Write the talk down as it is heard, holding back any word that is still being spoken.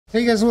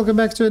Hey guys, welcome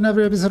back to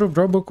another episode of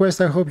Roboquest.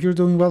 I hope you're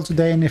doing well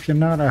today, and if you're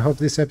not, I hope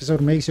this episode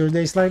makes your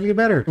day slightly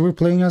better. We're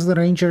playing as the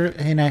Ranger,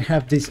 and I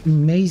have this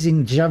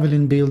amazing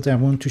Javelin build I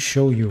want to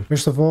show you.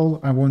 First of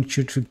all, I want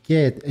you to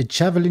get a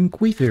Javelin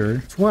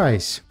quiver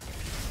twice.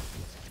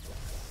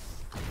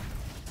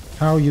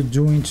 How you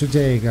doing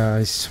today,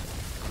 guys?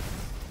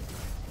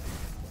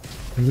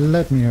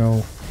 Let me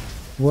know.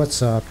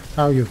 What's up?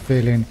 How you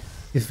feeling?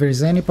 If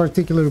there's any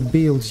particular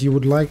builds you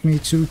would like me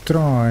to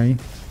try,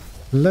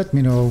 let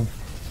me know.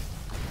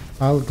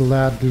 I'll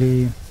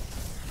gladly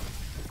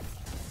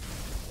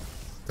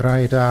try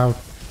it out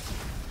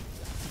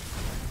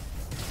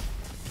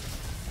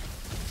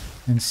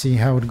and see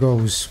how it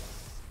goes.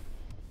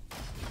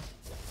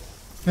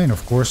 And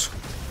of course,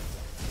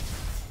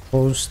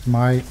 post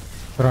my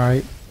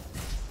try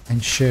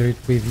and share it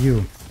with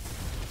you.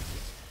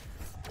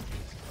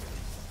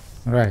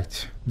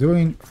 Right,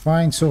 doing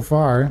fine so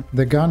far.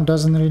 The gun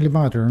doesn't really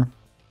matter.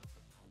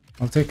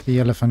 I'll take the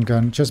elephant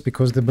gun just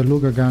because the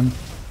beluga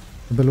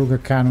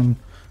cannon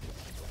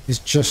is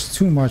just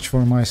too much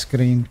for my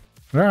screen.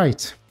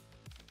 Right.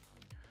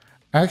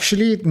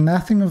 Actually,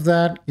 nothing of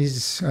that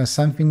is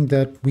something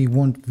that we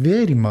want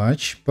very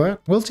much,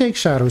 but we'll take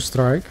Shadow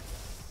Strike.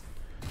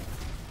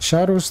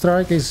 Shadow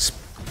Strike is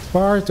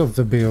part of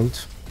the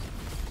build.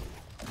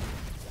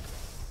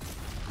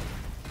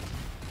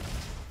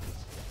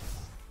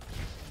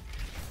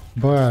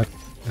 But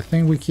the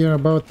thing we care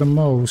about the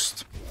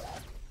most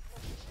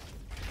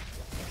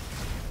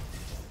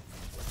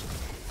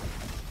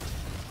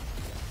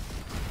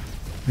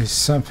is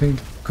something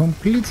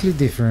completely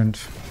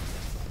different.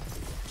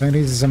 And it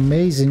is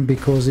amazing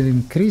because it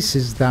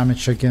increases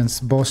damage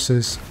against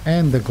bosses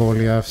and the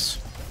Goliaths,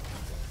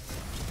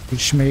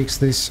 which makes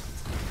this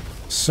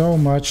so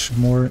much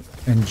more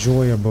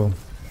enjoyable.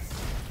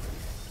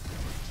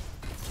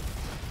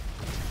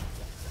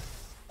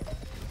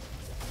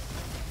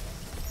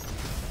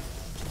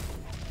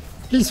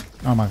 Please.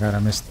 Oh my god, I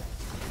missed.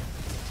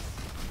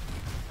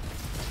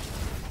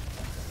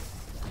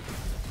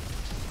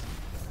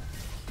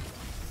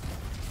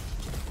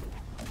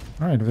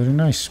 Alright, very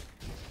nice.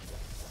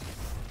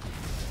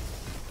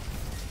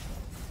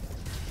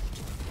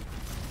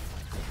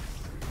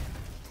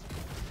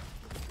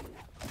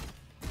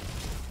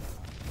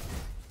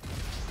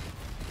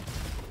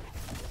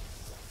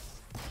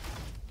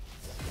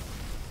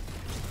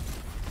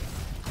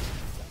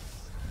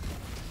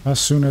 As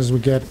soon as we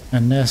get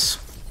an S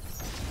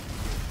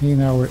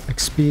in our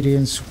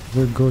experience,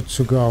 we're good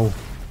to go.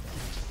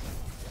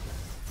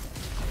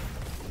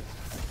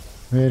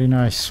 Very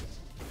nice.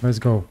 Let's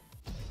go.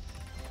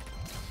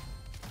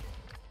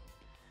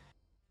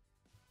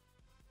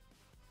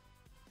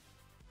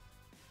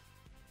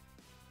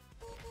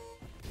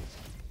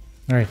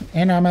 Alright,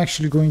 and I'm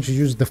actually going to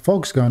use the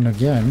Fox gun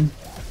again,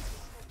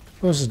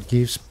 because it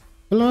gives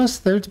plus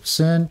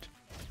 30%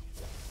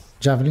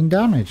 javelin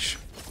damage.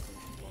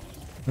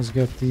 Let's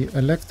get the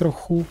Electro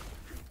Hoop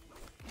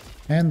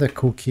and the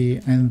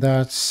Cookie, and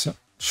that's,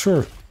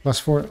 sure, plus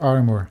 4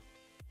 armor.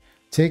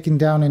 Taking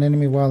down an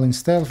enemy while in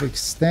stealth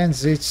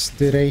extends its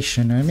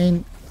duration. I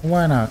mean,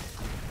 why not?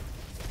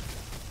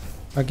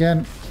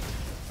 Again,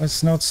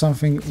 it's not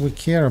something we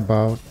care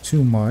about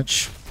too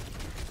much,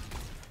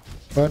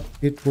 but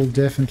it will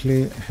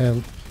definitely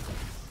help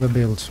the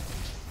build.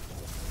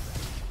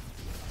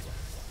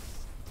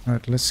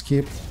 Alright, let's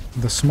skip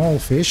the small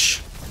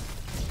fish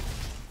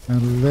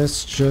and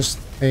let's just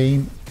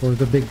aim for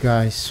the big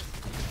guys.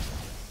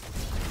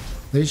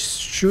 They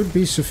should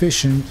be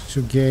sufficient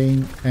to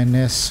gain an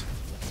S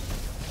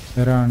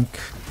rank.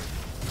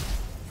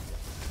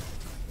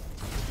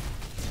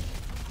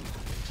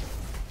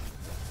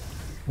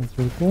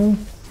 Cool.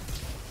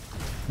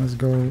 Let's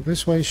go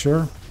this way,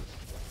 sure.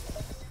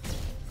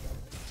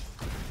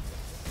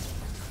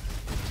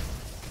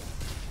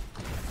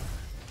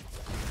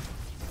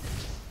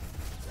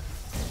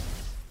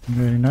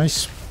 Very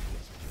nice.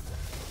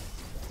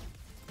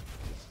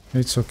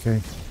 It's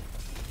okay.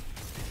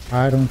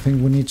 I don't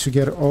think we need to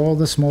get all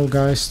the small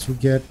guys to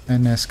get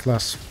an S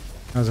class,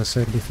 as I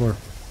said before.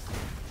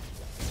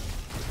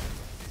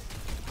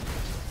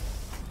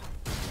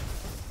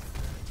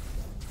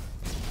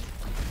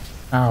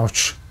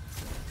 Ouch.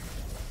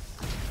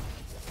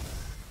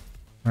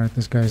 Alright,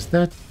 this guy is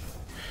dead.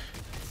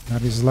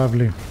 That is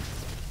lovely.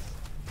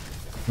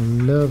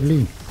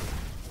 Lovely.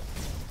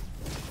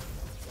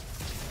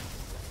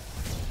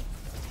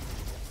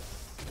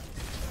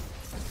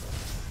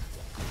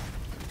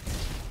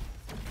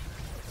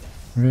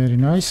 Very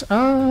nice.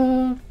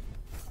 Alright,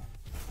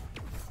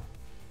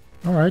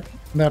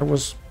 that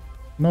was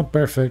not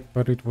perfect,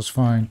 but it was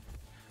fine.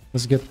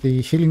 Let's get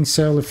the healing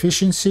cell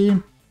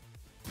efficiency.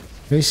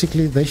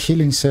 Basically, the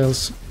healing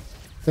cells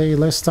stay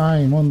less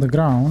time on the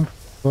ground,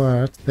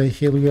 but they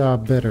heal you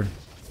up better.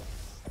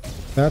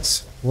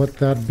 That's what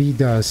that B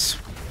does.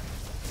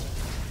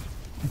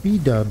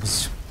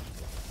 B-dubs.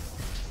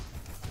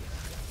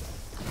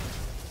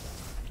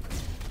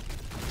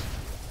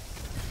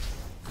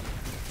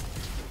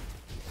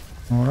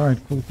 Alright,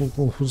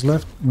 cool. Who's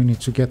left? We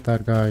need to get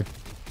that guy.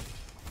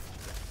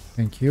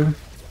 Thank you.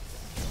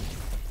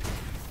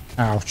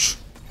 Ouch.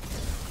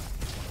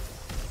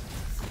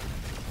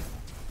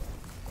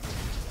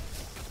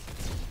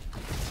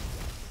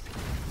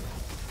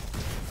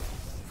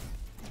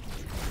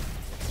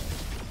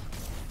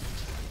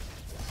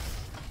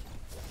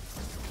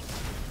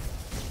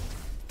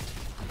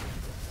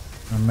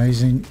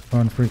 Amazing,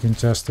 fun, freaking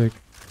tastic.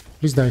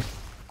 Please die.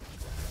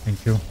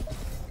 Thank you.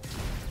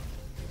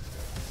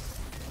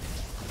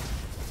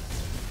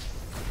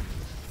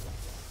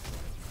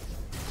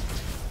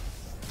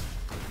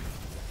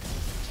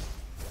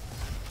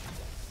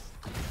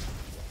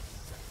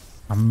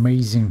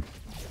 Amazing.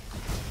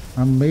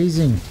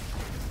 Amazing.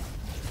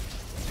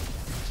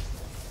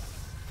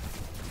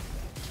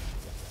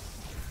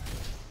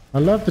 I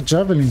love the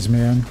javelins,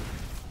 man.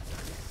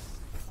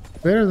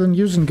 Better than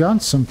using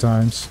guns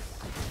sometimes.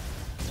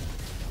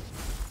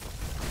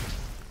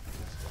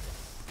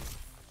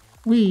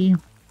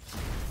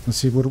 Let's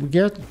see what we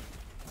get.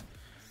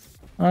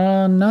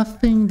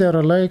 Nothing that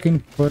I like in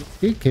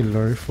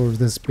particular for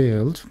this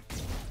build,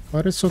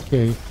 but it's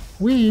okay.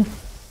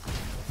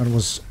 That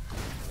was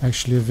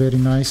actually a very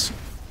nice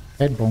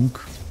head bonk.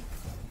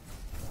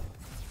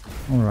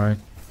 Alright,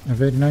 a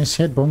very nice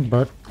head bonk,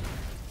 but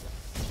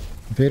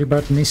very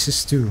bad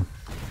misses too.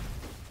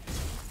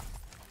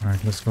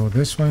 Alright, let's go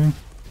this way.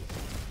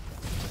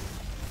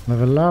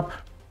 Level up.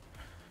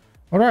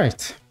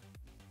 Alright.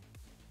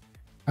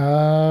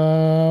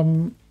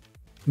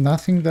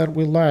 Nothing that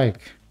we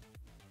like.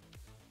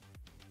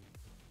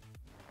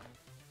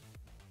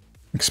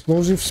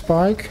 Explosive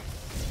spike.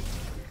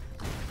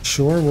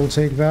 Sure, we'll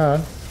take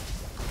that.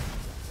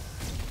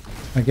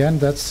 Again,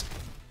 that's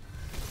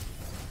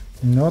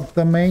not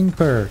the main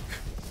perk.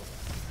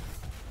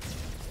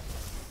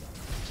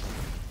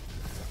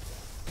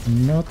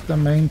 Not the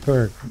main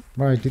perk.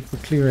 Right, did we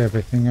clear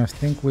everything? I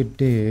think we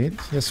did.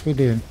 Yes, we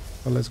did.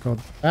 So let's go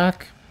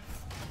back.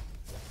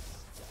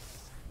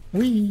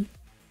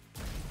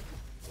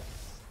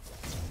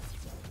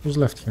 Who's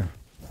left here?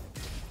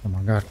 Oh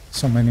my god,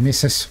 so many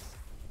misses.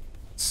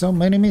 So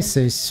many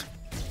misses.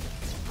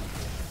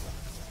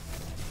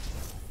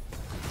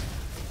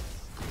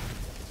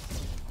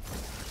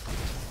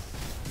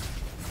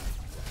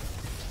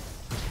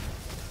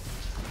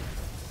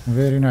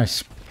 Very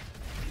nice.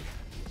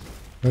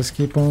 Let's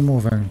keep on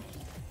moving.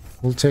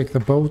 We'll take the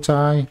bow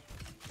tie.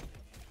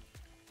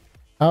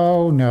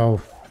 Oh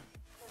no.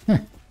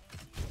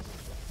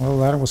 Well,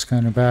 that was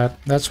kind of bad.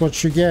 That's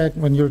what you get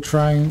when you're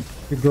trying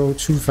to go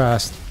too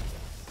fast.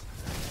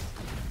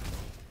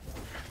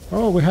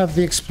 Oh, we have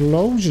the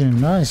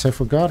explosion. Nice. I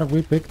forgot that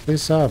we picked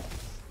this up.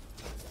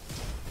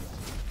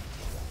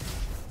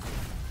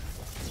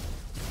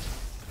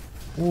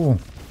 Ooh.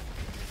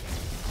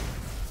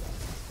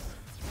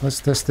 Let's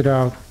test it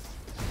out.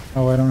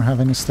 Oh, I don't have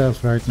any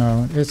stealth right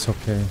now. It's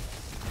okay.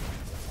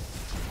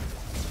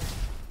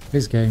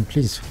 This game,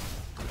 please.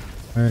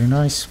 Very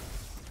nice.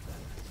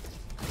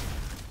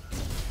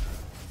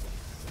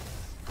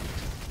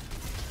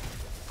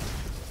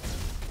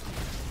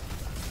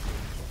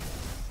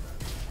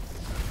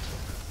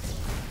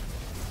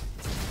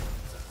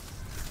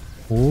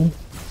 Cool.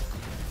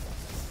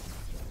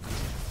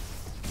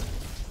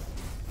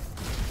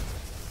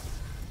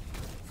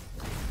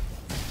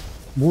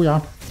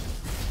 Booyah.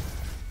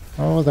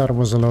 Oh, that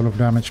was a lot of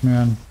damage,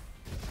 man.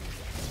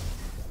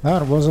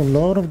 That was a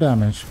lot of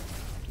damage.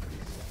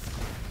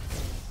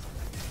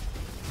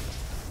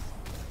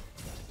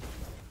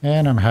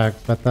 And I'm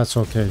hacked, but that's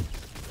okay.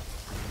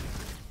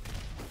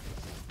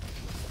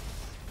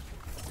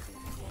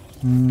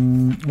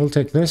 We'll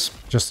take this,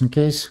 just in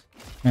case.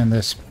 And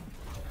this.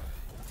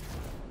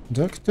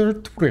 Dr.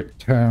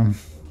 Twit.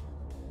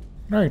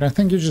 Right, I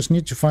think you just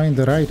need to find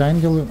the right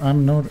angle.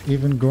 I'm not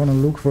even gonna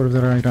look for the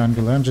right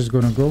angle. I'm just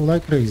gonna go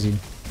like crazy.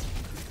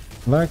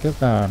 Like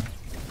that.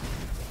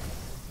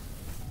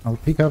 I'll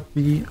pick up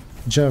the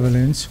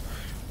javelins,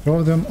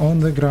 throw them on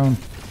the ground.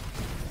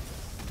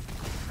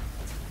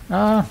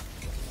 Ah!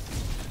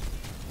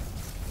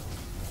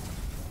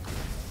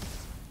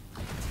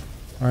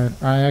 Right,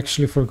 I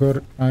actually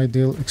forgot I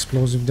deal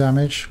explosive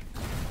damage.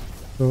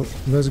 So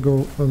let's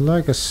go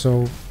like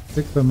so.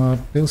 Pick them up,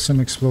 deal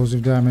some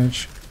explosive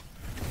damage.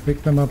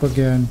 Pick them up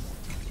again.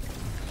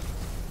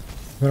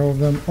 Throw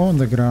them on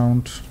the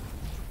ground.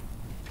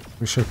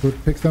 Wish I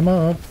could pick them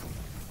up.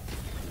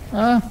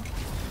 Ah!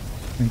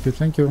 Thank you,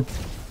 thank you.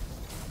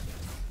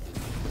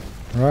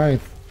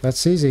 Right,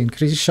 that's easy.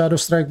 Increase Shadow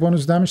Strike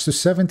bonus damage to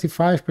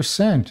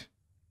 75%.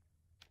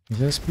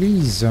 Yes,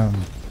 please. That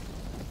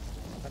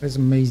is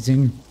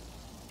amazing.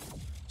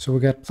 So we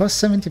got plus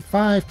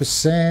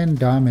 75%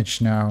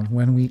 damage now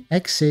when we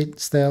exit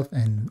stealth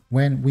and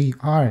when we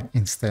are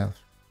in stealth.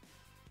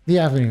 The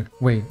other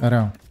way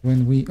around.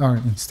 When we are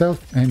in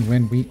stealth and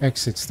when we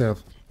exit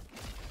stealth.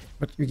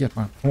 But you get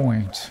my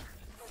point.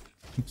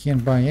 You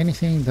can't buy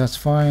anything, that's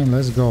fine,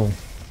 let's go.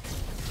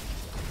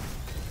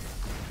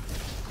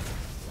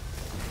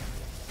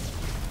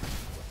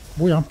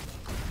 Booyah.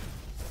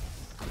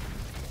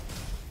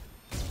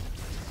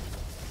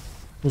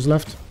 Who's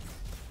left?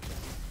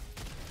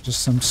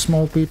 Just some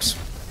small peeps.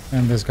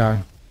 And this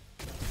guy.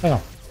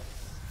 Oh.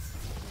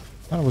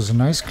 That was a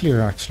nice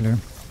clear, actually.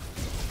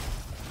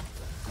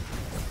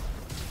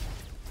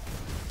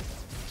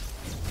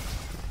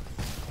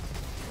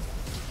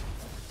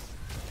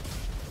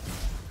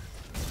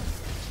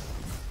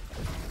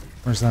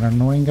 Where's that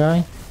annoying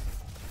guy?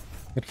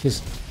 Get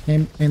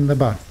him in the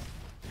butt.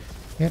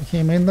 Get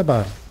him in the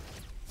butt.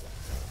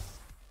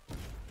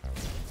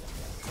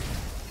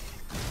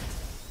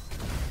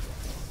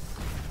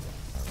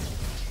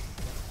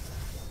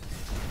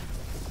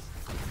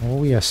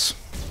 Oh yes.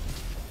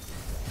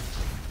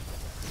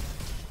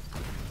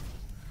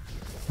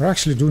 We're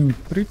actually doing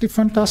pretty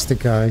fantastic,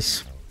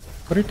 guys.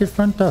 Pretty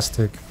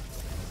fantastic.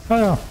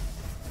 Oh.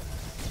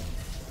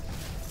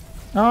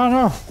 Oh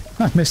no!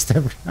 I missed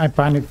every... I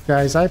panicked,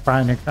 guys. I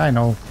panicked. I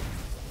know.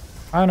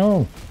 I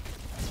know.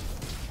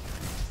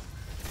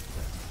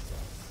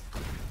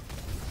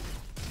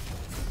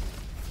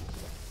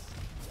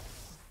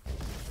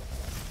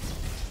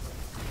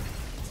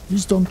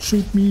 Please don't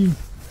shoot me.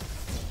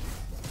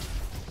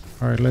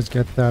 Alright, let's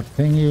get that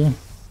thingy.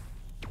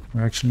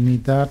 We actually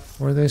need that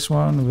for this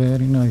one.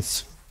 Very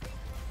nice.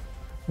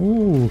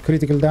 Ooh,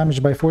 critical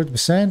damage by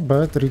 40%,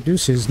 but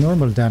reduces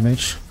normal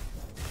damage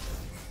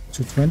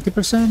to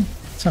 20%?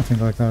 Something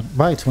like that.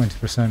 By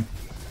 20%.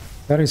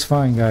 That is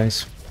fine,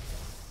 guys.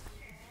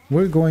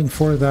 We're going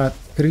for that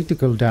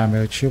critical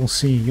damage. You'll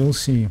see, you'll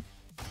see.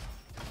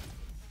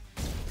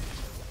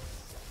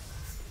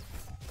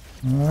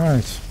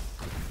 Alright.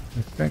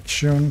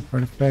 Perfection,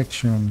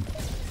 perfection.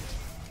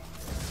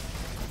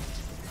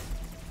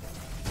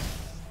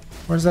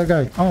 Where's that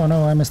guy? Oh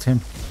no, I missed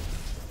him.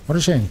 What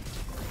a shame.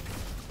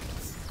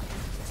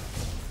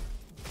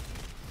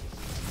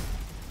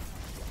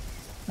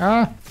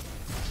 Ah!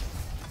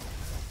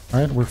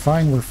 Alright, we're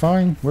fine, we're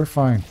fine, we're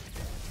fine.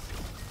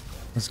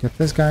 Let's get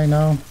this guy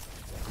now.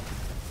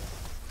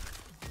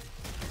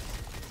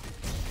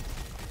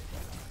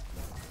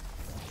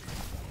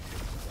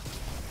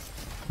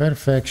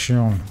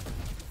 Perfection.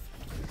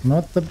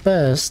 Not the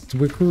best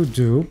we could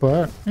do,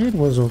 but it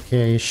was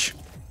okay-ish.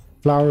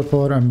 Flower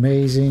pot,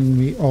 amazing.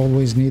 We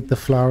always need the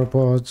flower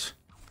pots.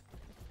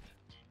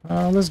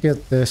 Let's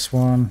get this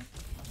one.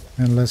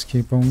 And let's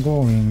keep on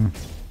going.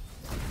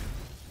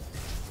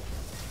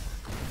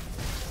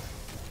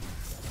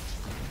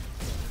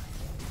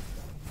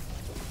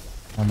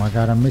 Oh my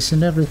god, I'm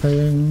missing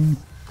everything.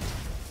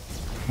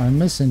 I'm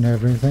missing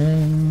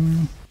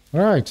everything.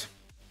 Right.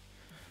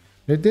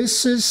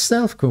 This is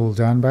stealth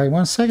cooldown by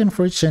 1 second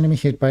for each enemy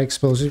hit by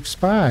explosive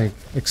spike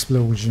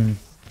explosion.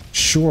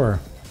 Sure.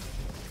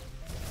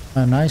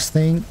 A nice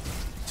thing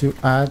to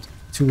add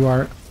to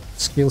our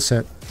skill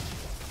set.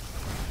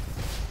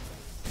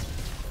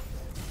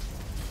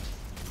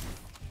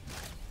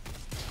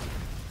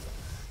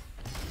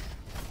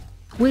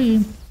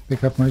 We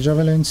pick up my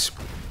javelins.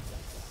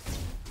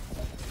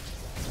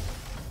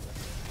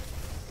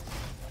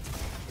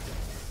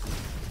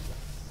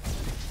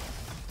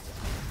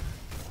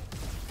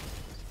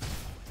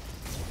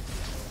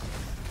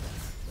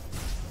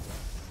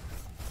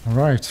 All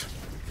right.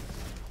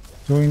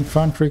 Doing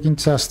fun freaking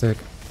tastic.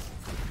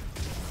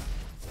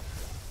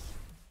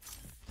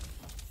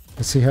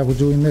 Let's see how we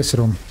do in this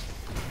room.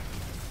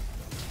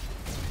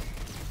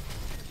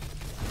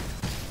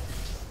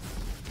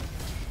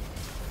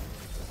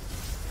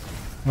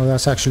 Oh,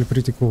 that's actually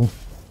pretty cool.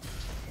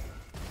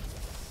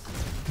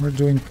 We're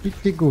doing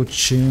pretty good,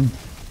 Sheen.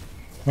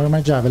 Where are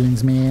my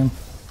javelins, man?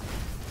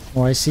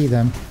 Oh, I see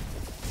them.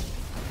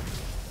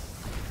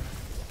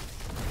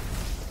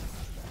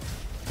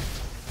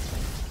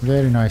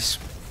 Very nice.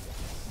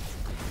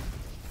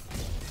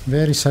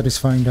 Very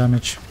satisfying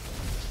damage.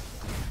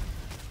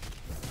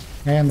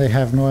 And they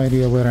have no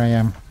idea where I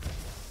am.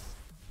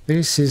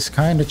 This is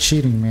kinda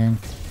cheating, man.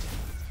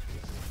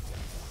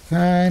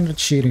 Kinda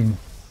cheating.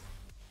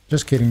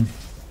 Just kidding.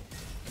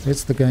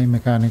 It's the game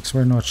mechanics,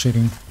 we're not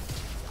cheating.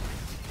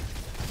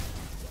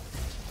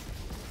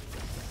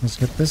 Let's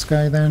get this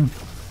guy then.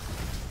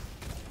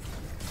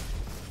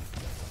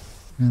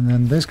 And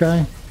then this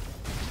guy.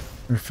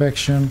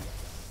 Perfection.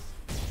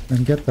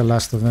 Then get the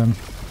last of them.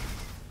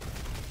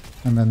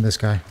 And then this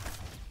guy.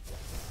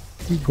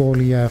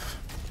 Igoliev.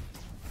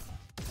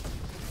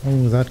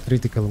 Oh, that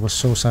critical was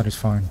so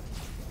satisfying.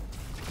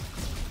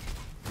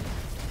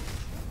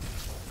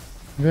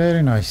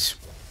 Very nice.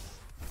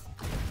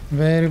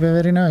 Very,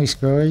 very nice,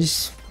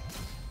 guys.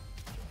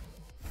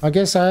 I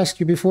guess I asked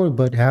you before,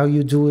 but how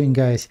you doing,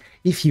 guys?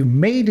 If you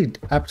made it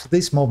up to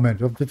this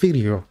moment of the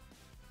video,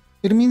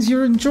 it means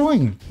you're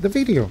enjoying the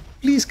video.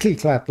 Please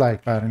click that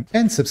like button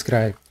and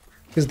subscribe,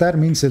 because that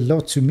means a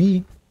lot to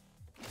me.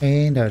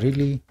 And I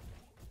really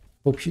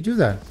hope you do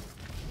that.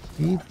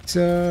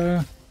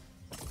 It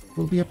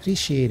will be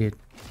appreciated.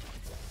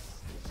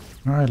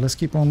 Alright, let's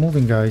keep on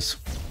moving, guys.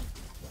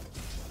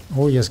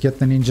 Oh yes, get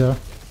the ninja.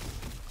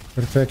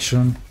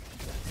 Perfection.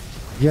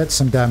 Get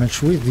some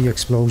damage with the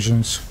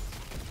explosions.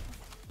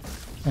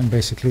 And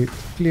basically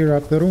clear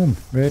up the room.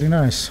 Very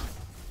nice.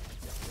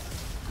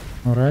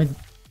 Alright.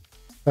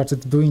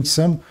 Started doing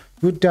some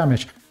good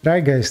damage.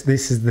 Right, guys,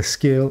 this is the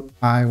skill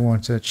I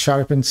wanted.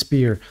 Sharpened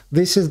Spear.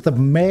 This is the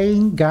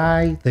main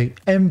guy, the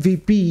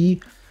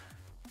MVP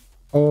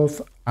of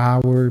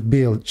our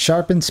build.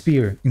 Sharpened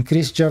Spear.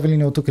 Increase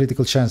Javelin auto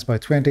critical chance by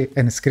 20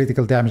 and its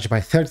critical damage by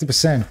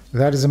 30%.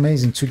 That is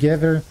amazing.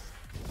 Together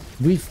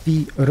with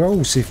the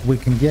rose, if we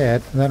can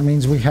get, that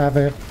means we have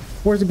a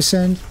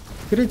 40%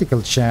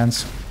 critical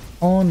chance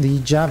on the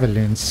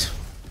javelins.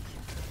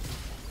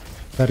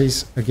 That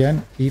is,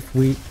 again, if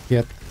we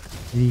get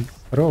the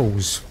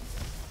rose.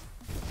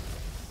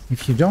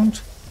 If you don't,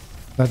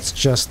 that's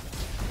just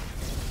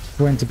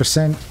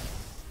 20%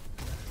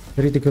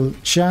 critical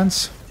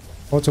chance,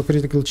 auto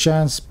critical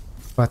chance,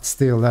 but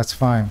still, that's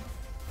fine.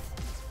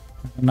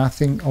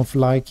 Nothing of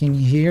liking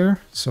here,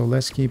 so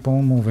let's keep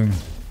on moving.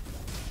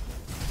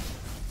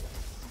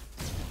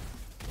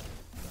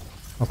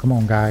 Oh, come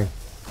on, guy.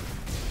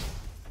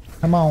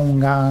 Come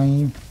on,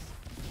 guy.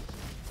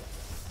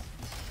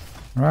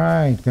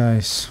 Right,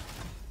 guys.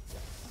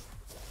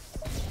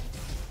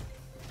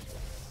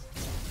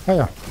 Oh,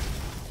 yeah.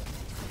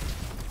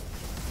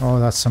 Oh,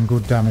 that's some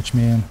good damage,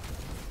 man.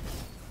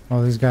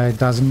 Oh, this guy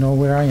doesn't know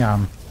where I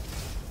am.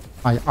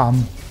 I am.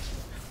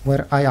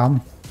 Where I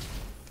am.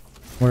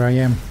 Where I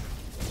am.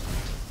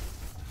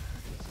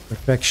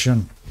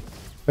 Perfection.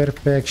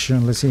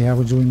 Perfection. Let's see how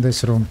we do in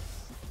this room.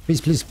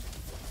 Please, please.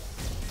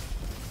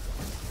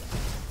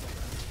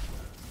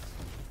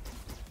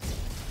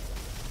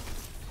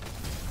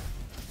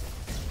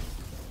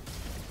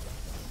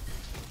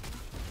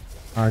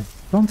 I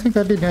don't think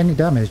I did any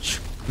damage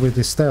with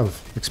the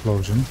stealth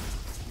explosion,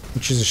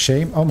 which is a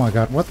shame. Oh my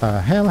god, what the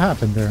hell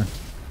happened there?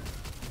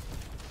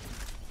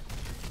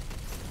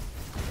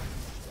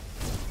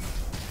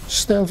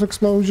 Stealth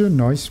explosion,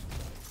 nice.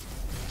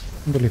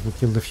 I believe we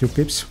killed a few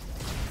pips.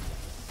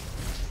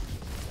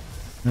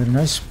 Very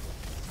nice.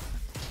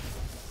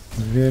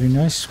 Very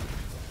nice.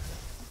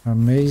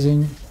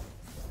 Amazing.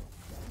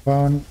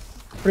 Fun.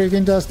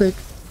 Freaking tastic.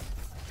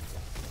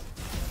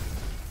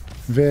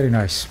 Very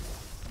nice.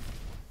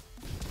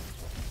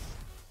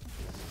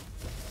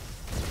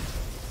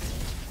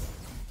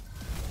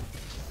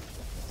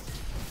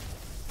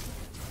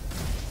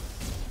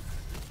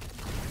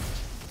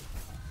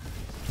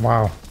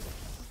 Wow.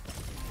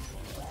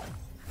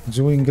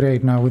 Doing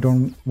great now. We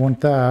don't want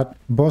that.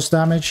 Boss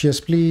damage, yes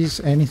please.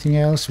 Anything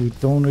else? We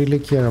don't really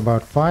care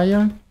about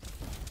fire.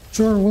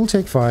 Sure, we'll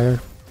take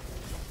fire.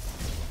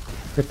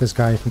 Get this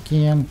guy if we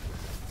can.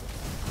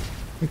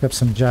 Pick up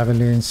some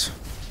javelins.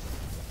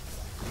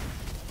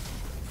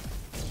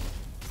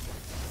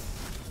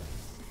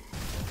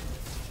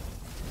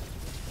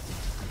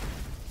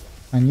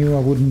 I knew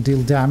I wouldn't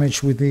deal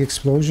damage with the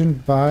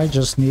explosion, but I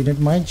just needed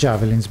my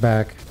javelins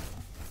back.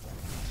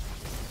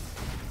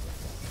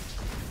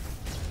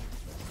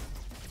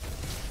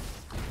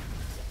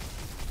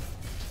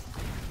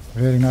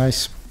 Very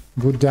nice.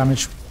 Good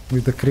damage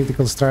with the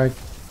critical strike.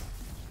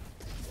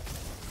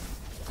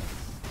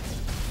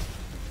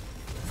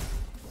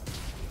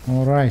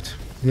 Alright.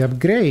 The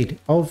upgrade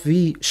of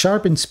the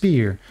sharpened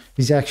spear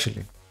is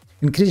actually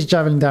increase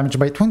javelin damage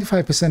by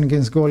 25%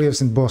 against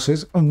Goliaths and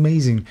bosses.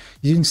 Amazing.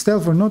 Using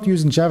stealth or not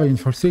using javelin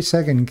for 3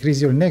 seconds,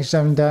 increase your next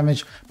javelin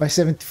damage by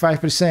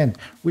 75%,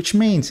 which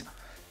means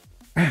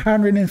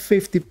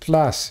 150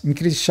 plus.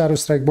 Increase shadow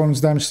strike bonus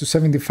damage to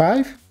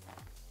 75.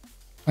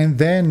 And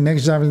then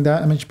next javelin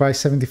damage by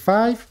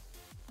 75.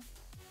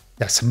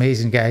 That's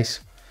amazing, guys.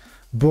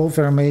 Both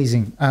are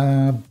amazing.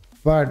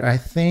 But I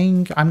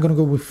think I'm gonna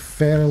go with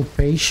Feral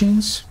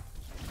Patience.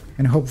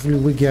 And hopefully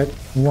we get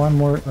one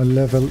more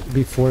level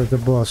before the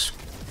boss.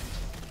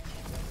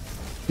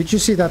 Did you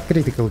see that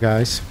critical,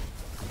 guys?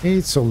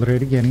 It's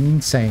already getting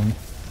insane.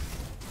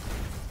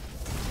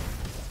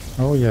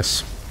 Oh,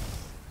 yes.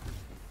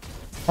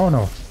 Oh,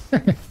 no.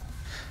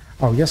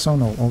 Oh, yes, oh,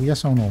 no. Oh,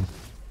 yes, oh, no.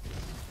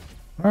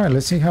 Alright,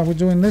 let's see how we're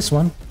doing this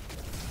one.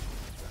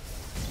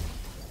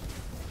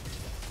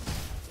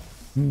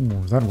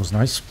 Ooh, that was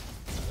nice.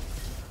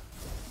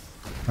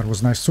 That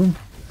was nice too.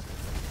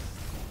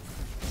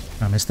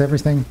 I missed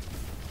everything.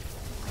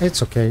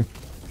 It's okay.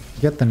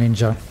 Get the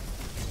ninja.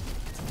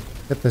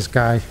 Get this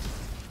guy,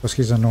 because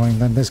he's annoying.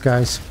 Then this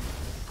guy's.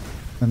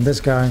 Then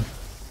this guy.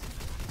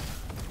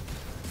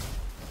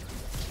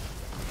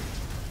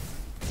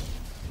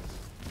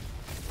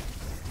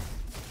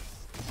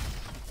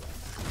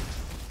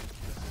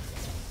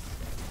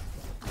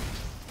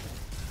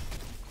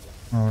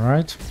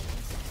 Alright.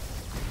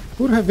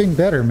 Could have been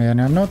better, man.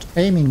 I'm not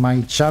aiming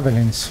my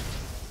javelins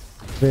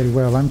very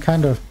well. I'm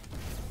kind of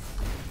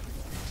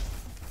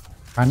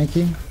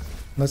panicking,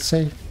 let's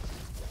say.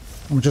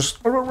 I'm just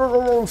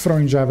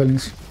throwing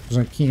javelins because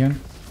I can.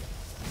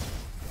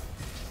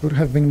 Could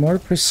have been more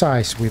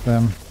precise with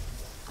them.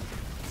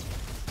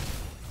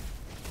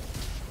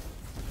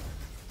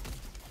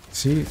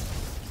 See?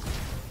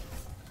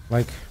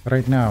 Like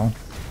right now.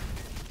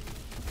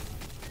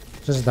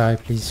 Just die,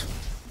 please.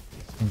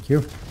 Thank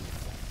you.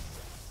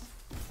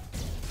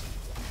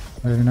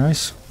 Very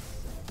nice.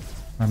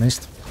 I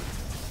missed.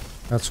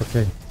 That's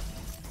okay.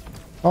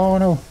 Oh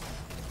no.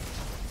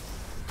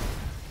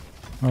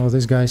 Oh,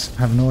 these guys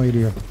have no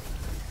idea.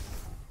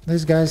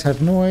 These guys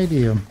have no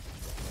idea.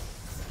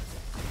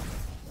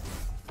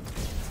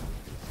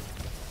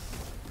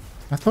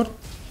 I thought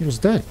he was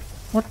dead.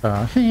 What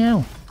the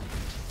hell?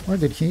 Where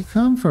did he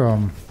come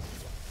from?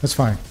 That's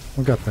fine.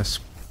 We got this.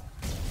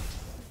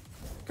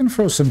 Can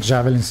throw some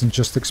javelins and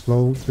just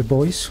explode the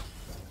boys.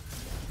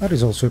 That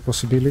is also a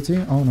possibility.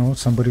 Oh no,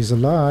 somebody's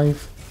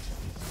alive.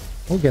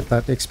 We'll get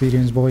that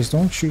experience, boys.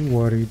 Don't you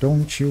worry.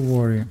 Don't you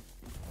worry.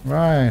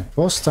 Right,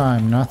 boss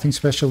time. Nothing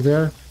special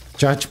there.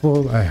 Judge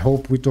ball. I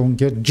hope we don't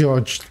get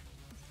judged.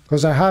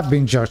 Because I have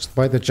been judged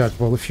by the judge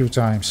ball a few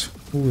times.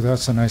 Ooh,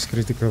 that's a nice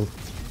critical.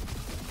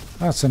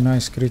 That's a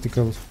nice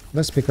critical.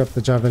 Let's pick up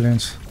the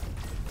javelins.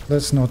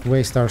 Let's not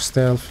waste our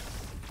stealth.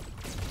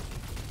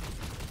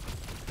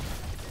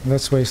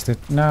 Let's waste it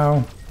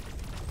now.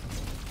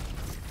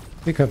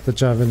 Pick up the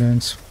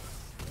javelins.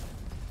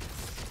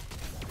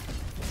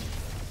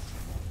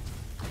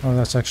 Oh,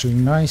 that's actually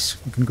nice.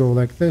 We can go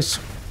like this.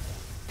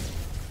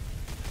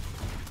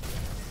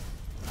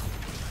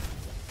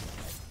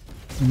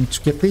 We need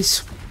to get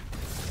this.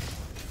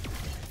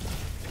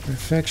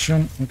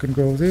 Perfection. We can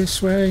go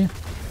this way.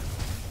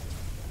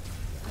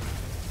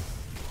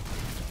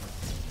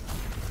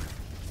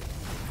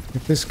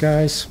 Get this,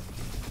 guys.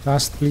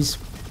 Fast, please.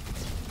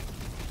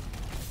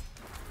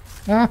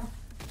 Ah!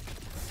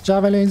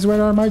 Javelins,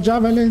 where are my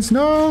javelins?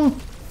 No!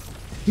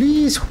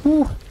 Please!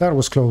 Whew, that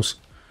was close.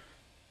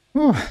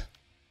 Alright,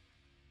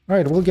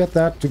 we'll get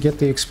that to get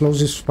the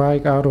explosive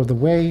spike out of the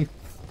way.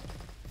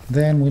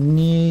 Then we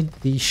need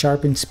the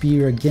sharpened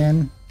spear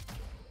again.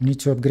 We need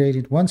to upgrade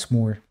it once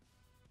more.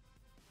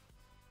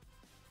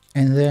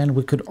 And then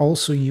we could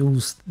also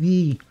use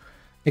the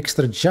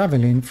extra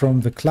javelin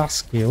from the class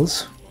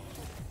skills.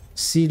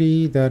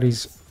 City, that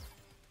is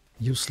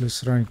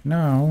useless right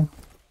now.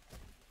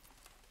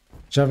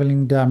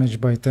 Javelin damage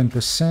by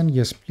 10%.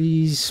 Yes,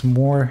 please.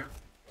 More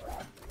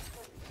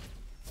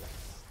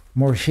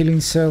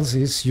healing cells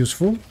is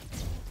useful.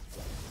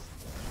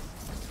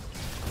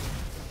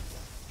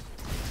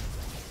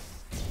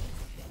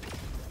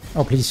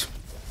 Oh, please.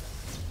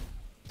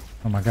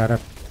 Oh my god,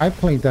 I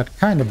played that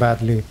kind of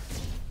badly.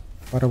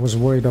 But I was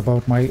worried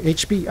about my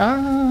HP.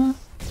 Ah!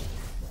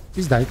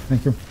 Please die.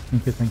 Thank you.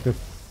 Thank you, thank you.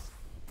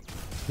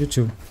 You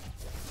too.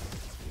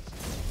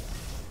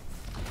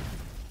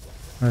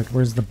 Alright,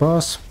 where's the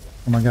boss?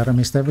 Oh my god, I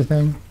missed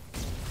everything.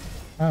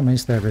 I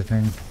missed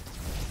everything.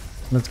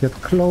 Let's get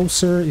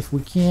closer if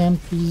we can,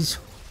 please.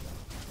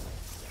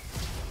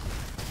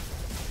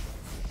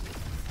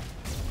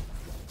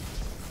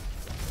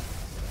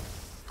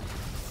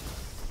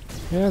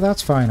 Yeah,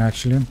 that's fine,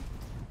 actually.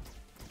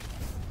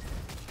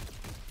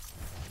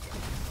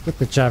 Get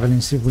the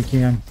javelin, see if we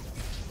can.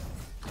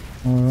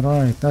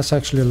 Alright, that's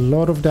actually a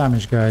lot of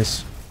damage,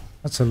 guys.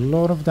 That's a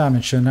lot of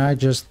damage, and I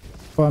just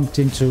bumped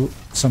into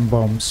some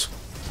bombs.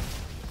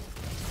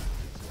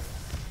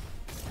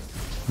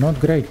 Not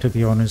great, to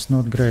be honest,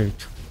 not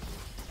great.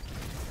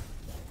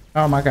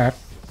 Oh my god.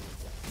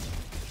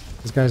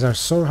 These guys are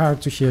so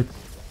hard to hit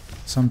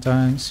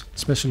sometimes,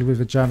 especially with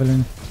the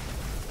javelin.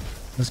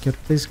 Let's get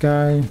this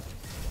guy.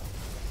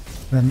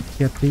 Then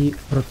get the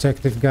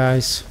protective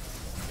guys.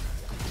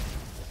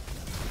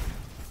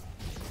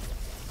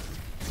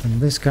 And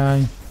this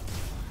guy.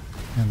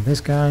 And this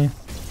guy.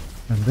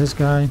 And this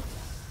guy.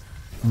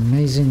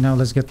 Amazing. Now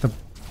let's get the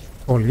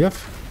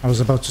Goliath. I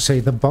was about to say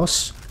the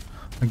boss.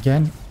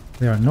 Again,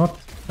 they are not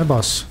a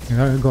boss. They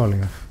are a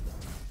Goliath.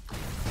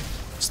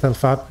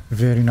 Stealth up.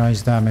 Very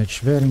nice damage.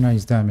 Very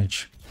nice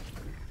damage.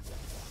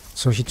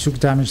 So he took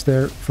damage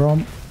there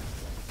from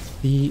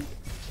the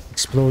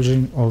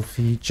explosion of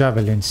the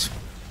javelins.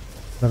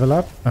 Level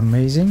up.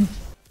 Amazing.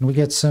 Can we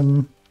get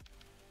some...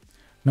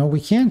 No, we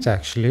can't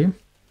actually.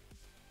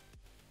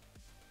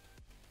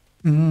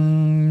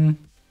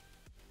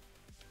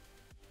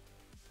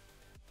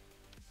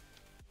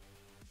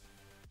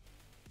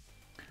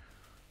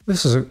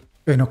 This is an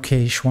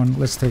okayish one.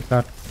 Let's take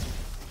that.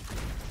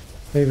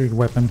 Favorite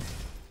weapon.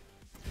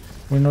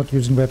 We're not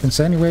using weapons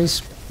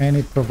anyways, and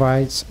it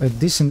provides a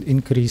decent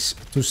increase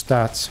to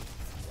stats.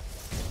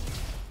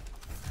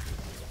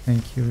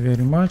 Thank you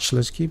very much.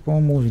 Let's keep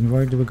on moving.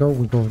 Where do we go?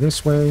 We go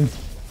this way.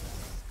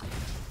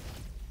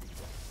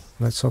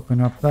 Let's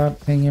open up that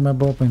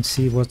thingamabob and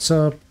see what's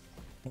up.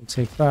 We'll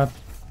take that.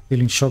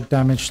 Dealing shock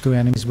damage to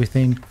enemies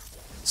within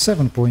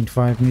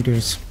 7.5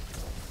 meters.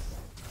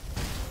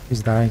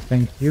 Please die.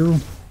 Thank you.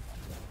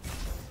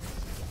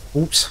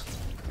 Oops.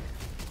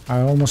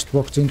 I almost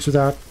walked into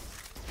that.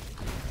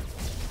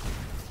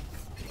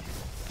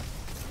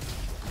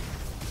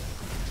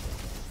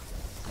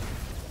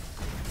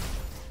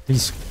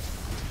 Please.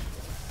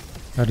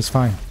 That is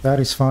fine. That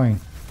is fine.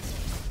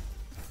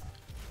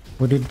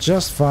 We did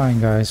just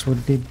fine, guys. We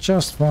did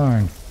just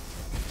fine.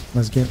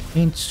 Let's get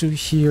into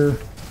here.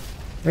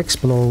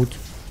 Explode.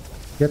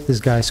 Get these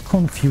guys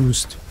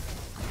confused.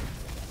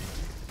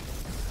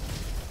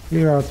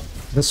 Clear out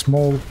the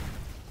small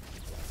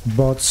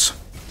bots.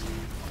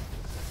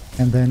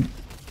 And then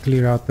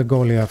clear out the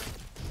Goliath.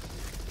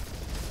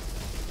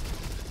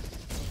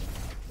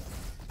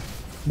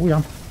 Oh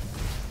yeah.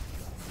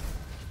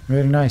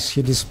 Very nice.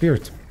 He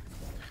disappeared.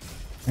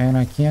 And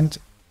I can't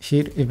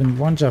hit even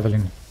one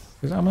javelin.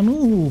 Because I'm a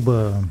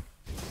noob.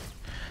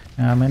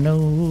 I'm a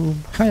noob.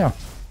 Hiya.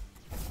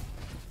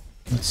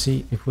 Let's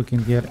see if we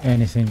can get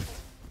anything.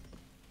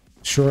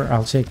 Sure,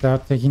 I'll take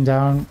that. Taking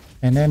down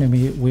an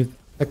enemy with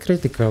a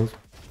critical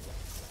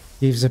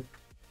gives a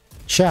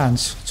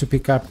chance to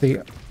pick up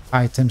the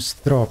items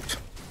dropped.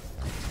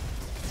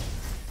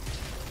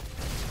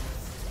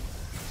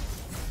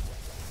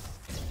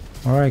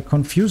 Alright,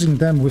 confusing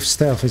them with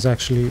stealth is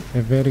actually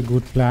a very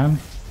good plan.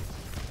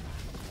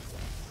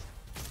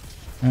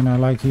 And I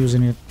like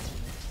using it.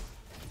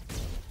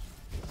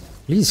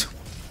 Please,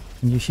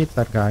 can you hit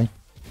that guy?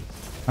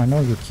 I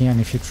know you can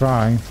if you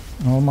try.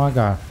 Oh my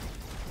god.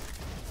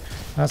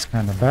 That's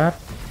kind of bad.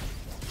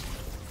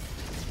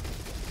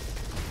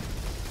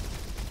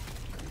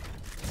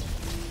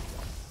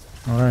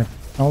 Alright,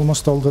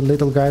 almost all the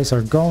little guys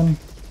are gone.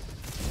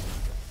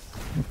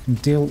 We can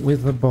deal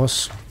with the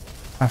boss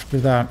after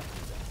that.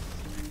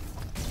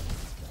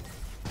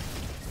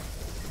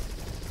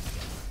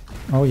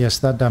 Oh yes,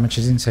 that damage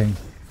is insane.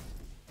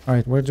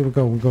 Alright, where do we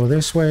go? We go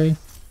this way.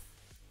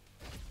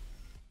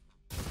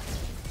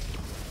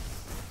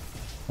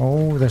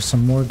 Oh, there's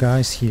some more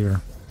guys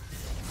here.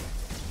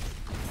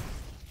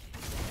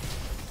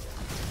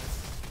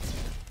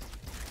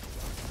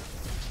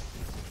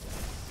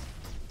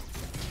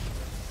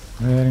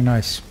 Very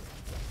nice.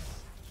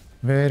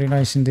 Very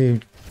nice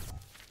indeed.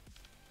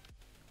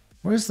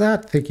 Where's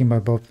that thinking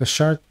about the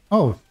shard?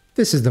 Oh,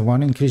 this is the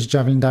one. Increased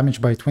javelin damage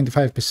by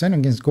 25%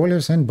 against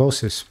golems and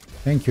bosses.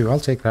 Thank you. I'll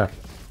take that.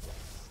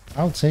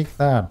 I'll take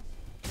that.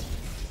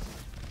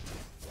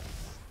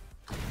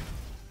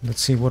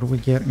 Let's see what we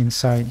get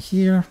inside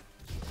here.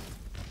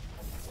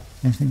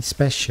 Anything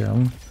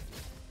special?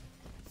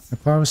 A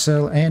power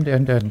cell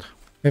and.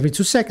 Every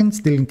 2 seconds,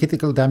 dealing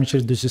critical damage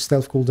reduces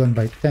stealth cooldown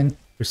by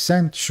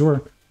 10%.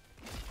 Sure.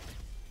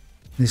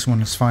 This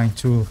one is fine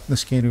too. The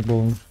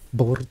skateboard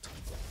board.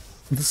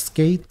 The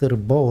skater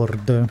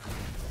board.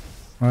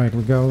 Alright,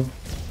 we go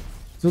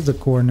to the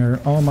corner.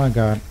 Oh my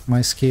god,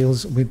 my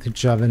skills with the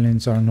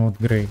javelins are not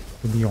great,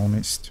 to be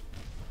honest.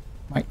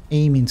 My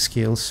aiming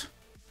skills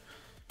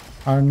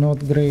are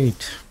not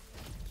great.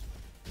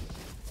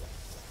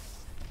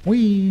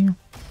 Whee!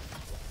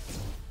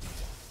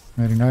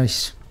 Very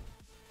nice.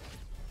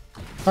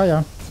 Oh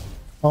yeah.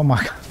 Oh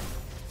my god.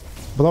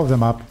 Blow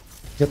them up.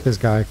 Get this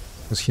guy,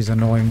 because he's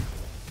annoying.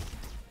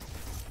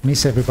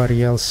 Miss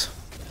everybody else.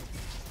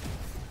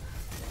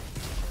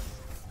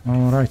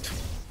 Alright.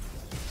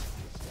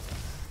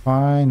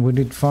 Fine, we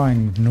did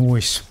fine.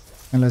 Noise.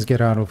 And let's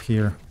get out of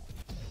here.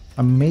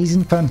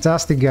 Amazing,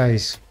 fantastic,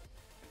 guys.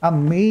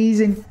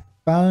 Amazing,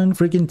 fan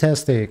freaking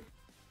tastic.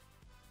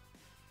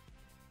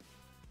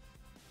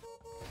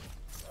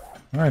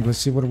 Alright, let's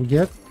see what we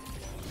get.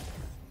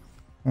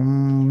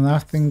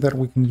 Nothing that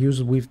we can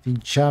use with the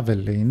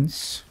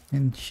javelins.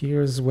 And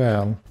here as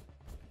well.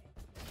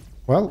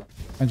 Well,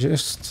 I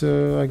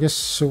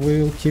guess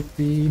we'll keep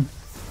the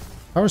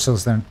power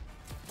cells then.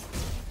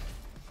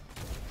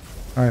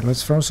 Alright,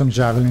 let's throw some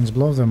javelins,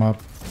 blow them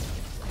up.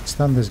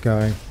 Stun this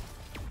guy.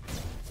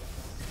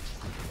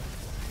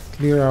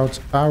 Clear out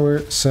our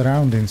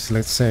surroundings,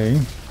 let's say.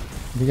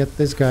 We get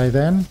this guy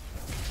then.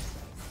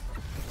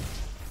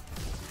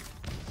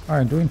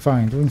 Alright, doing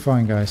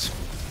fine, guys.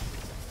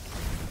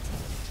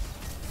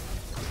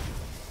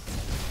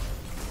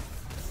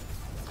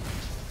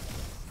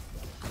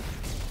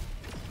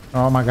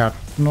 Oh my god,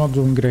 not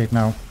doing great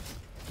now.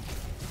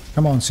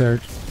 Come on,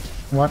 Serg.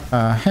 What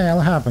the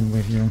hell happened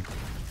with you?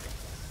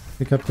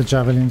 Pick up the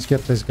javelins,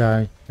 get this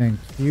guy. Thank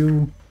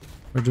you.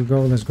 Where'd you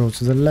go? Let's go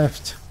to the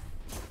left.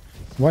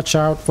 Watch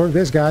out for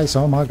this, guys.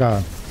 Oh my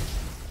god.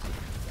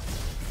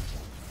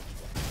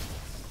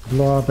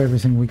 Blow up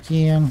everything we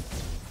can.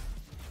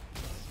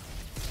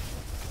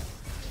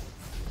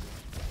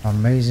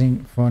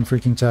 Amazing, fun,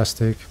 freaking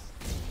tastic.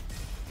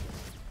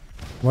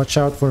 Watch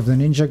out for the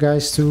ninja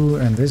guys too,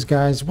 and these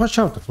guys. Watch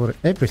out for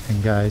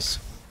everything, guys.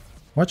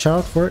 Watch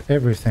out for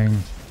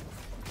everything.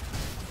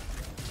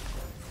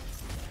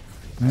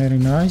 Very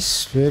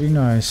nice, very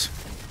nice.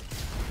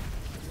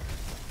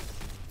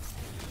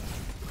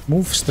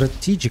 Move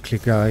strategically,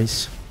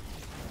 guys.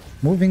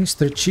 Moving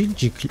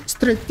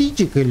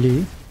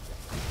strategically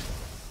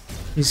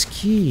is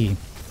key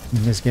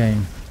in this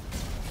game.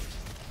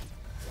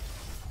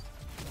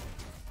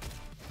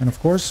 And of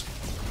course,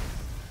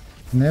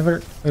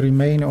 never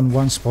remain on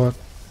one spot.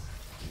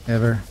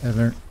 Ever,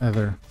 ever,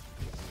 ever.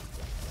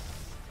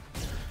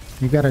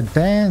 You gotta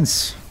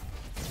dance.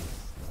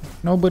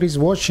 Nobody's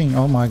watching.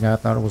 Oh my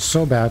god, that was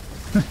so bad.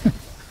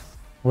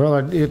 Well,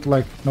 I did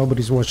like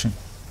nobody's watching.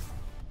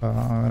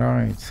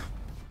 Alright.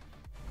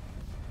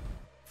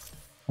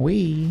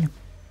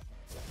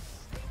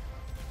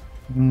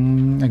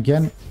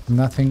 Again,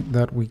 nothing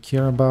that we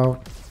care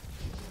about.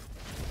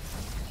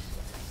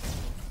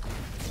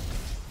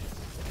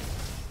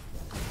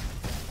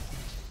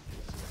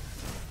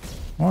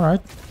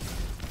 Alright.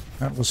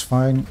 That was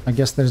fine. I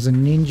guess there's a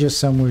ninja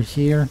somewhere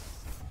here.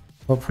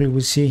 Hopefully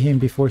we see him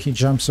before he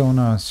jumps on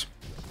us.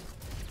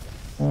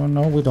 Oh,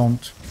 no, we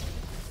don't.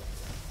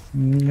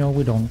 No,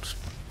 we don't.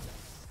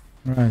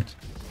 Right.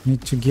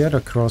 Need to get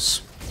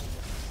across.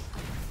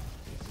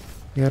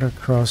 Get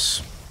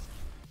across.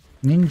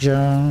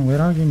 Ninja,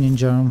 where are you,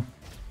 ninja?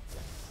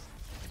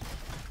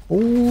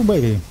 Oh,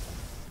 baby.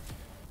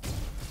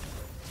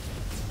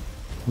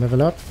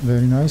 Level up,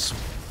 very nice.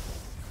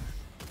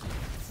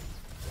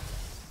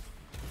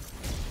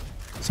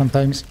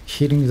 Sometimes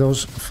hitting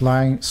those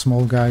flying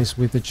small guys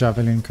with the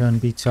javelin can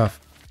be tough.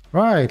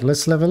 Right,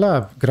 let's level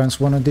up. Grants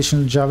one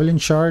additional javelin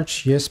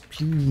charge. Yes,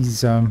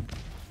 please.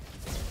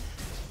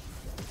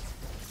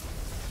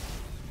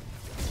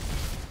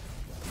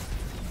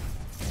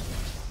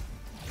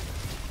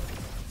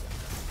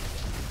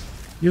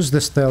 Use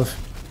the stealth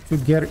to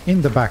get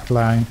in the back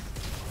line.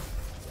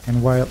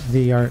 And while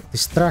they are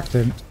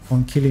distracted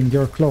on killing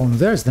your clone,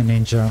 there's the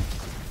ninja.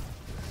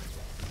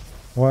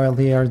 While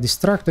they are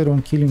distracted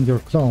on killing your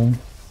clone,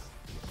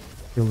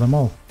 kill them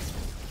all.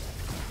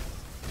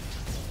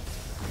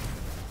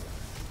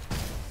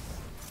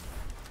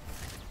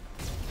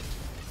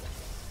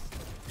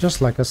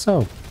 Just like a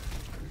so.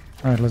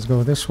 Alright, let's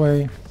go this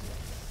way.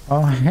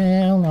 Oh,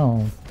 hell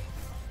no.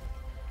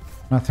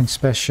 Nothing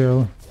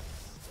special.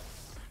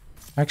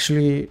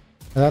 Actually,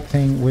 that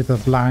thing with the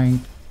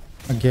blind,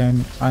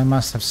 again, I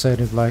must have said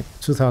it like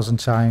 2,000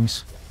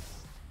 times.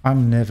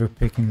 I'm never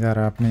picking that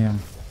up, man.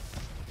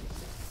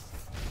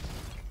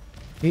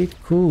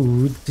 It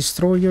could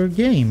destroy your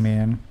game,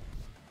 man.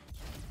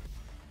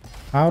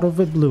 Out of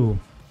the blue.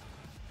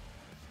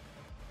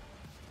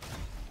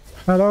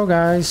 Hello,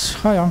 guys.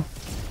 Hiya.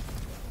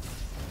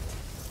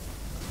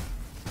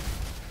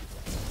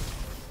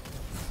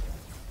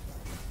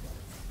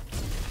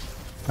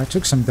 I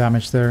took some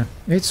damage there.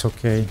 It's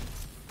okay.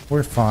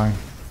 We're fine.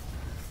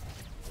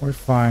 We're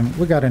fine.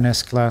 We got an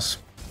S-class.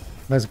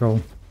 Let's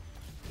go.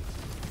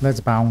 Let's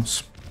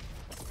bounce.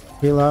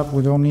 Heal up.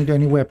 We don't need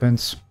any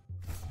weapons.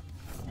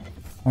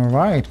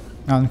 Alright.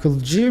 Uncle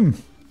Jim.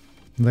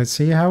 Let's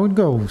see how it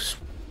goes.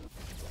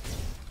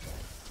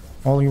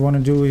 All you want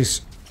to do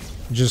is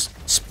just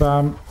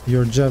spam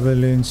your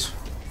javelins.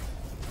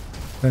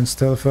 Then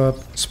stealth up.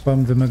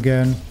 Spam them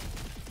again.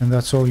 And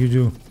that's all you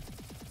do.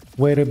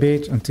 Wait a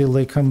bit until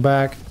they come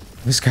back.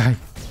 This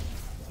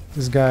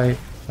guy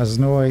has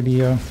no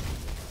idea.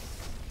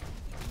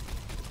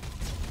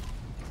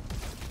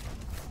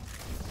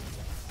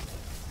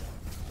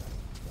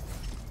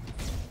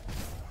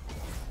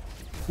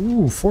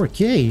 Ooh,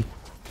 4K.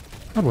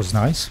 That was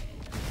nice.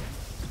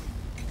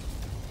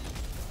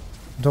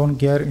 Don't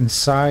get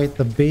inside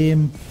the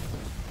beam.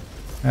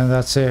 And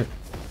that's it.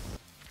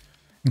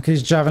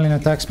 Increase javelin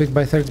attack speed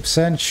by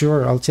 30%.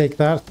 Sure, I'll take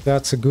that.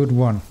 That's a good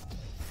one.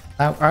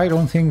 Now, I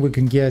don't think we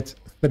can get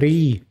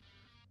 3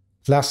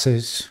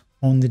 classes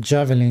on the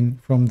javelin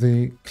from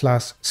the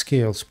class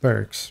skills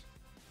perks.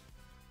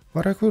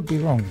 But I could be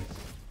wrong.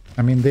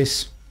 I mean,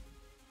 these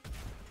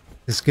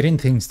green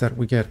things that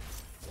we get.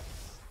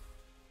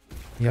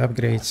 The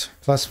upgrades.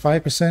 Plus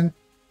 5%.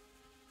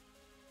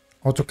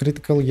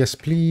 Autocritical, yes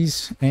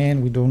please.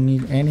 And we don't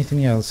need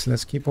anything else.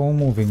 Let's keep on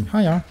moving.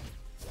 Hiya.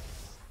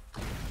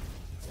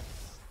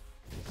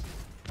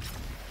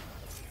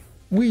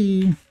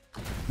 Whee!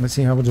 Let's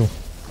see how we do.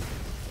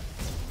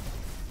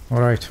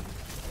 Alright.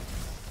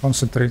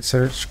 Concentrate,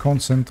 Serg.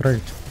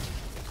 Concentrate.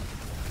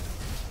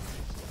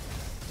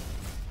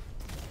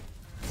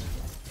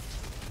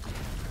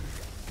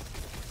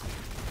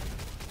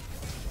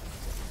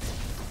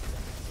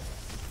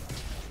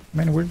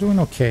 Man, we're doing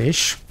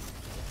okay-ish.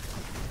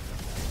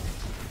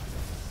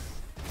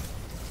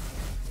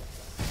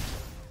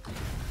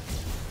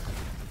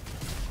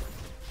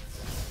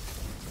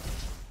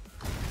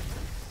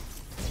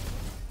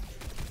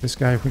 This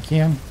guy if we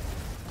can.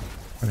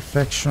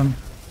 Perfection.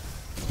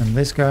 And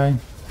this guy.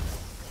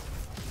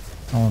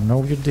 Oh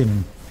no, you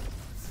didn't.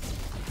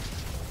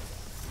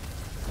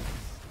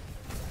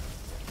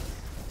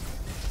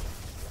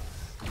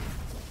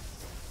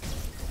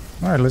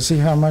 Alright, let's see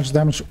how much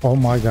damage. Oh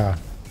my god.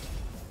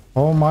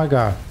 Oh my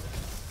god.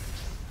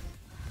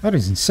 That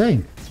is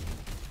insane.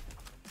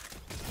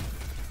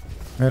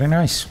 Very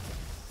nice.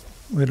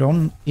 We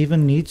don't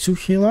even need to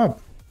heal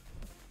up.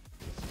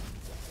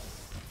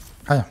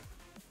 Ah,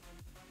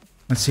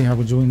 let's see how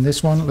we're doing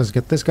this one. Let's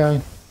get this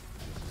guy.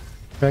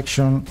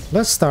 Perfection.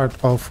 Let's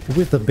start off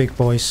with the big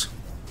boys.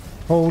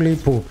 Holy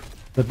poop.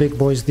 The big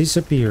boys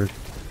disappeared.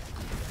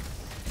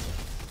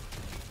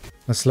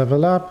 Let's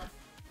level up.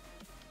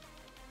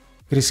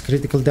 Increase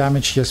critical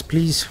damage. Yes,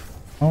 please.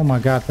 Oh my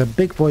god. The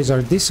big boys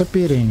are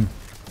disappearing.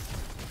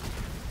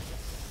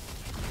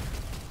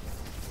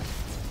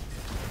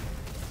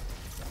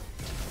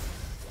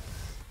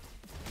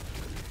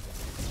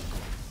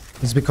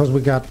 It's because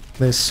we got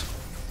this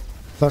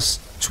plus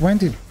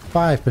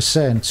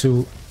 25%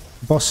 to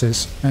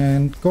bosses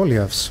and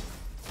Goliaths.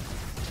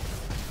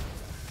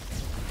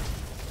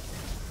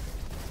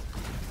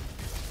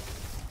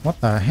 What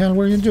the hell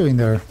were you doing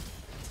there?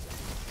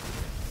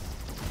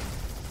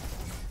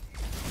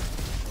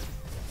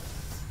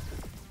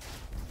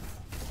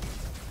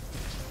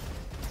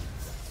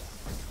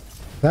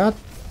 That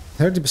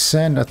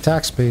 30%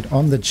 attack speed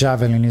on the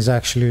Javelin is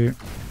actually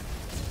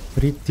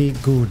pretty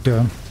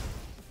good.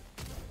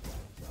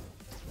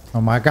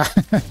 Oh my god.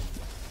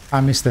 I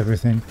missed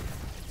everything.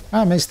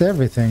 I missed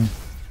everything.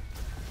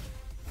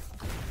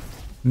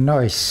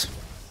 Nice.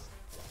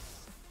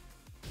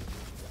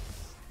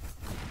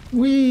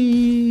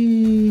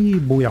 Whee!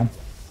 Booyah.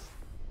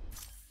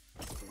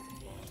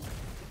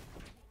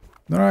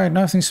 Alright,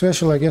 nothing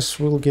special. I guess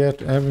we'll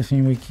get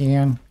everything we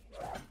can.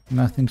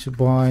 Nothing to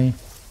buy.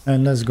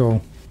 And let's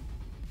go.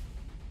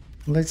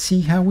 Let's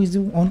see how we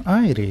do on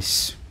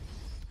Iris.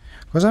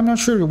 Because I'm not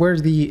sure where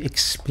the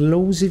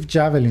explosive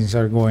javelins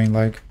are going.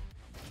 Like,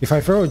 if I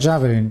throw a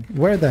javelin,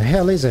 where the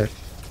hell is it?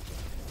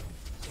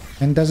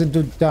 And does it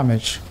do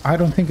damage? I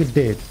don't think it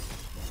did.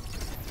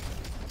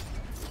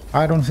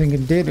 I don't think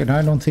it did, and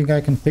I don't think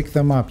I can pick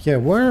them up. Yeah,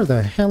 where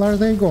the hell are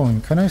they going?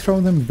 Can I throw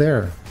them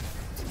there?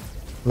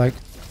 Like,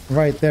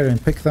 right there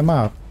and pick them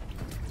up?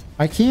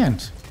 I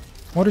can't.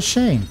 What a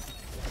shame.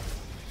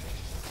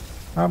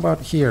 How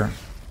about here?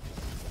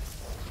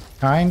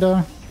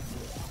 Kinda.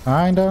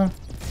 Kinda.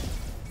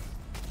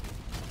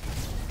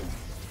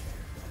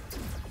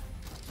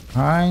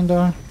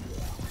 Kinda.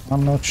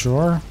 I'm not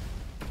sure.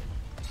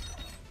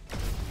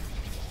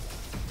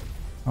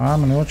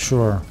 I'm not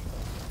sure.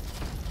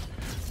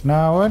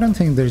 No, I don't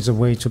think there's a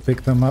way to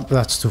pick them up.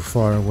 That's too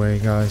far away,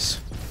 guys.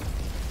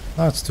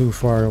 That's too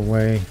far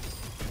away.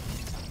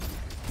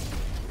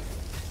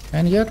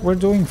 And yet we're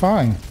doing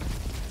fine.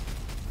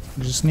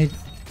 We just need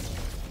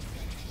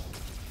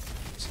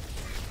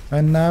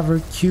another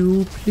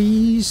queue,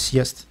 please.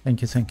 Yes,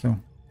 thank you, thank you.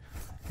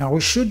 Now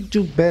we should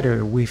do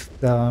better with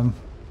the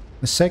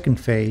second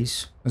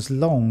phase, as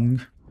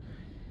long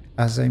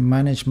as I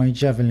manage my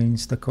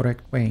javelins the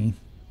correct way.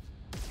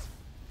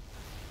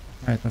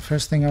 Right, the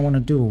first thing I want to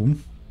do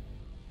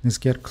is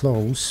get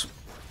close.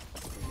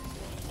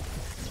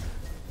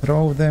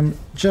 Throw them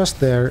just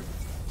there.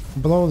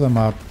 Blow them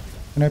up.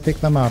 Can I pick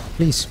them up?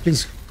 Please,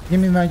 please, give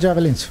me my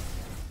javelins.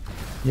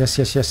 Yes,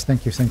 yes, yes,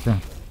 thank you, thank you.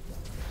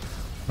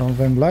 Throw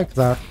them like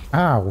that.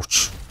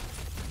 Ouch!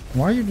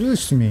 Why you do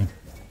this to me?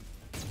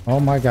 Oh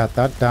my god,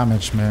 that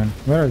damage, man.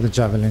 Where are the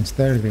javelins?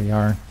 There they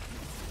are.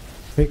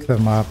 Pick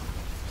them up.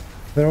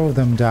 Throw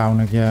them down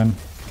again.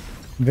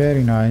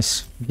 Very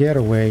nice. Get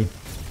away.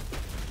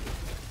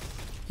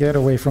 Get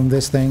away from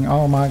this thing.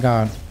 Oh my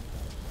god.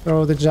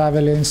 Throw the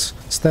javelins.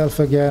 Stealth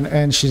again.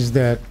 And she's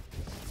dead.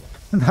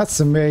 That's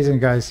amazing,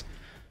 guys.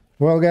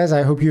 Well, guys,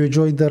 I hope you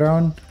enjoyed the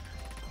run.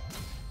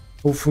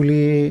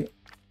 Hopefully,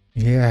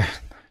 yeah.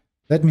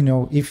 Let me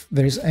know if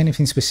there is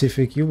anything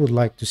specific you would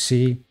like to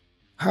see.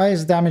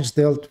 Highest damage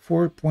dealt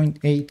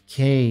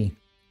 4.8k.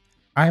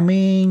 I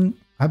mean,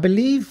 I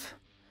believe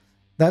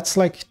that's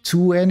like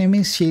 2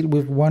 enemies hit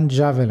with 1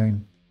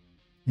 javelin.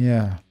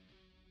 Yeah.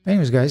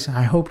 Anyways, guys,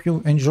 I hope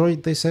you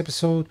enjoyed this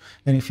episode,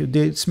 and if you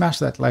did, smash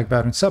that like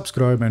button,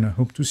 subscribe, and I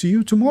hope to see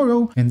you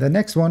tomorrow in the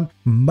next one.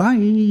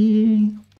 Bye!